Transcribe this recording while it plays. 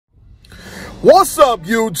What's up,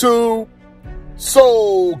 YouTube?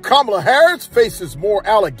 So, Kamala Harris faces more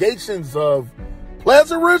allegations of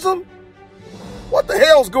plagiarism? What the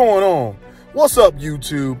hell's going on? What's up,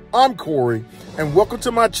 YouTube? I'm Corey, and welcome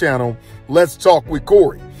to my channel, Let's Talk with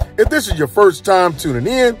Corey. If this is your first time tuning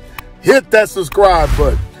in, hit that subscribe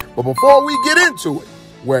button. But before we get into it,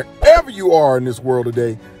 wherever you are in this world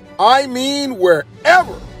today, I mean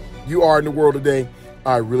wherever you are in the world today,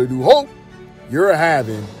 I really do hope you're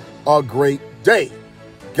having a great day.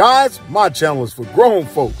 Guys, my channel is for grown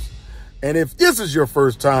folks. And if this is your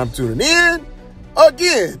first time tuning in,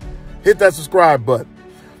 again, hit that subscribe button.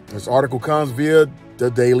 This article comes via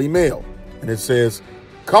the Daily Mail. And it says,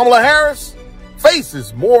 Kamala Harris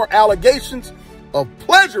faces more allegations of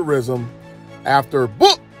plagiarism after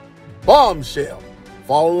book bombshell.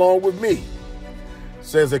 Follow along with me. It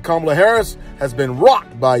says that Kamala Harris has been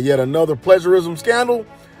rocked by yet another plagiarism scandal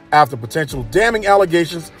after potential damning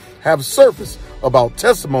allegations have surfaced about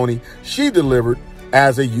testimony she delivered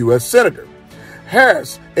as a U.S. Senator.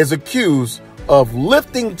 Harris is accused of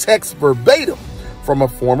lifting text verbatim from a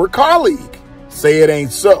former colleague, say it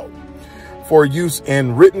ain't so, for use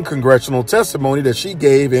in written congressional testimony that she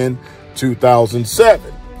gave in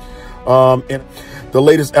 2007. And the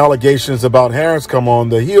latest allegations about Harris come on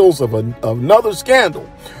the heels of another scandal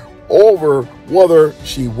over whether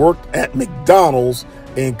she worked at McDonald's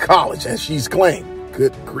in college, as she's claimed.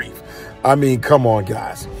 Good grief. I mean, come on,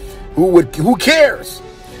 guys. Who cares?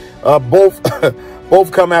 Both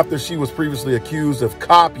come after she was previously accused of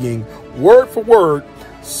copying word for word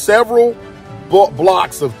several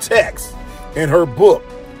blocks of text in her book,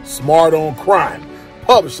 Smart on Crime,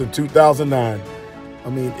 published in 2009. I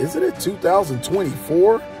mean, isn't it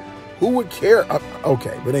 2024? Who would care?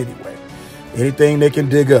 Okay, but anyway, anything they can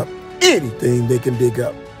dig up. Anything they can dig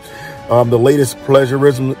up. The latest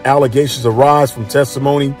plagiarism allegations arise from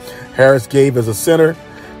testimony Harris gave as a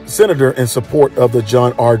senator in support of the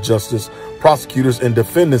John R. Justice Prosecutors and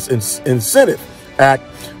Defendants Incentive Act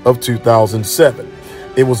of 2007.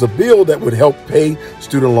 It was a bill that would help pay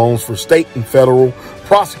student loans for state and federal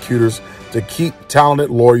prosecutors to keep talented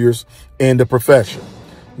lawyers in the profession.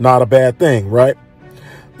 Not a bad thing, right?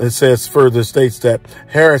 It says further states that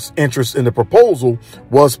Harris' interest in the proposal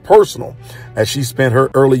was personal, as she spent her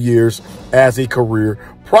early years as a career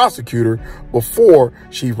prosecutor before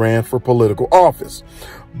she ran for political office.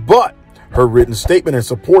 But her written statement in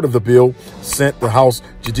support of the bill sent the House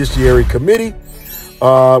Judiciary Committee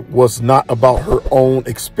was not about her own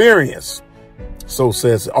experience, so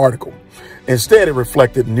says the article. Instead, it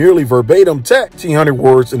reflected nearly verbatim text, 1,500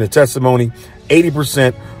 words in the testimony.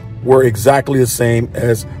 80% were exactly the same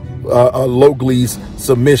as Logley's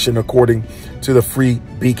submission, according to the Free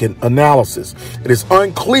Beacon analysis. It is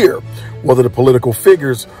unclear whether the political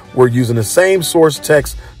figures were using the same source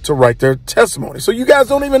text to write their testimony. So you guys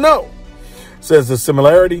don't even know. It says the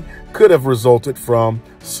similarity could have resulted from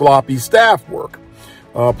sloppy staff work.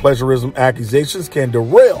 Plagiarism accusations can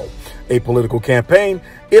derail a political campaign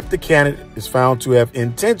if the candidate is found to have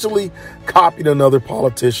intentionally copied another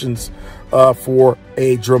politician's for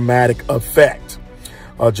a dramatic effect.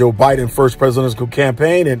 Joe Biden's first presidential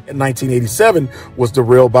campaign in 1987 was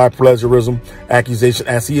derailed by plagiarism accusation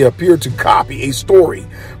as he appeared to copy a story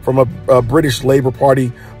from a British Labour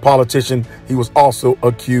Party politician. He was also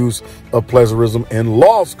accused of plagiarism in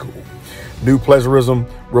law school. New plagiarism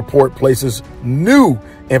report places new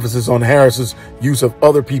emphasis on Harris's use of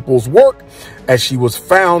other people's work, as she was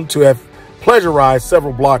found to have plagiarized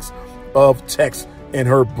several blocks of text in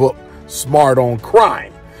her book, Smart on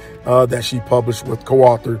Crime, that she published with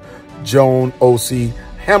co-author Joan O.C.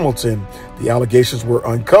 Hamilton. The allegations were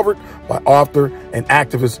uncovered by author and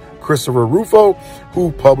activist Christopher Rufo,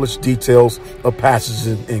 who published details of passages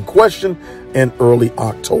in question in early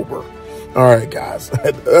October. All right, guys,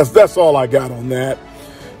 that's all I got on that.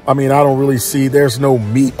 I mean, I don't really see, there's no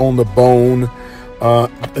meat on the bone,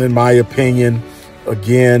 in my opinion.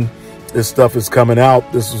 Again, this stuff is coming out.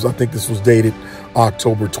 I think this was dated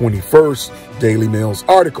October 21st, Daily Mail's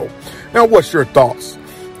article. Now, what's your thoughts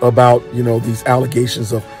about, these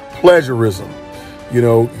allegations of plagiarism?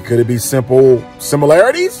 Could it be simple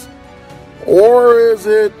similarities? Or is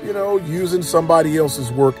it, using somebody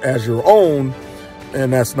else's work as your own?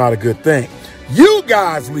 And that's not a good thing. You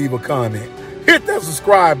guys leave a comment. Hit that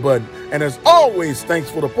subscribe button. And as always, thanks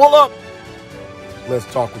for the pull up. Let's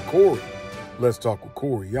talk with Corey. Let's talk with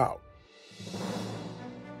Corey out.